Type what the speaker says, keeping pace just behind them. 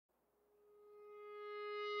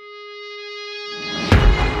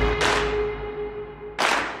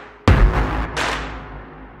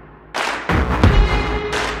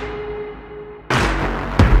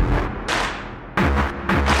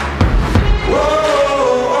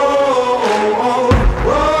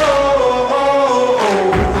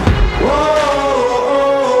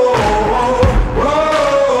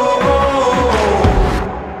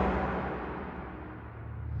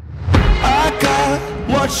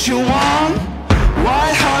what you want,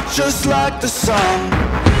 white hot just like the sun.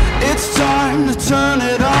 It's time to turn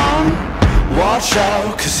it on. Watch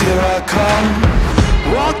out, cause here I come.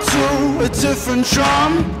 Walk to a different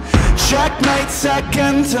drum. Checkmate,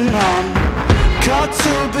 second to none. Got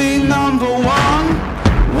to be number one.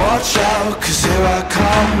 Watch out, cause here I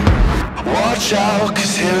come. Watch out,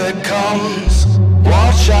 cause here it comes.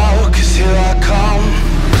 Watch out, cause here I come.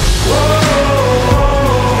 Whoa.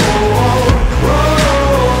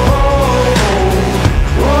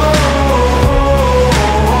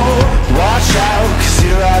 Watch out, cause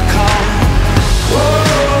here I come.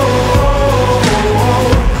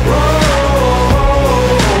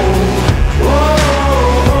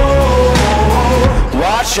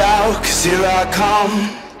 Watch out, cause here I come.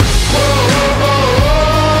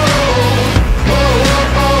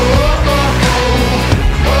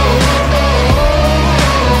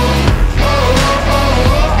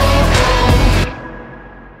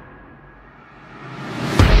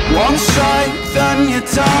 One strike, then you're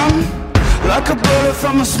done, like a bullet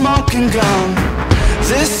from a smoking gun.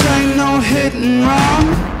 This ain't no hit and run.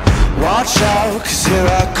 Watch out, cause here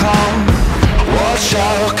I come. Watch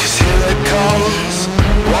out, cause here it comes.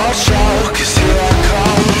 Watch out, cause here I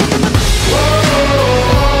come.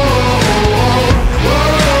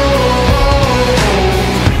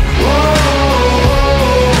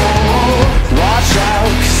 Watch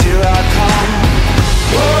out, cause here I come.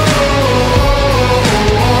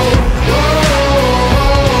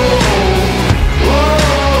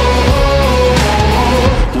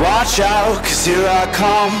 Watch out, cause here I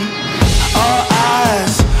come.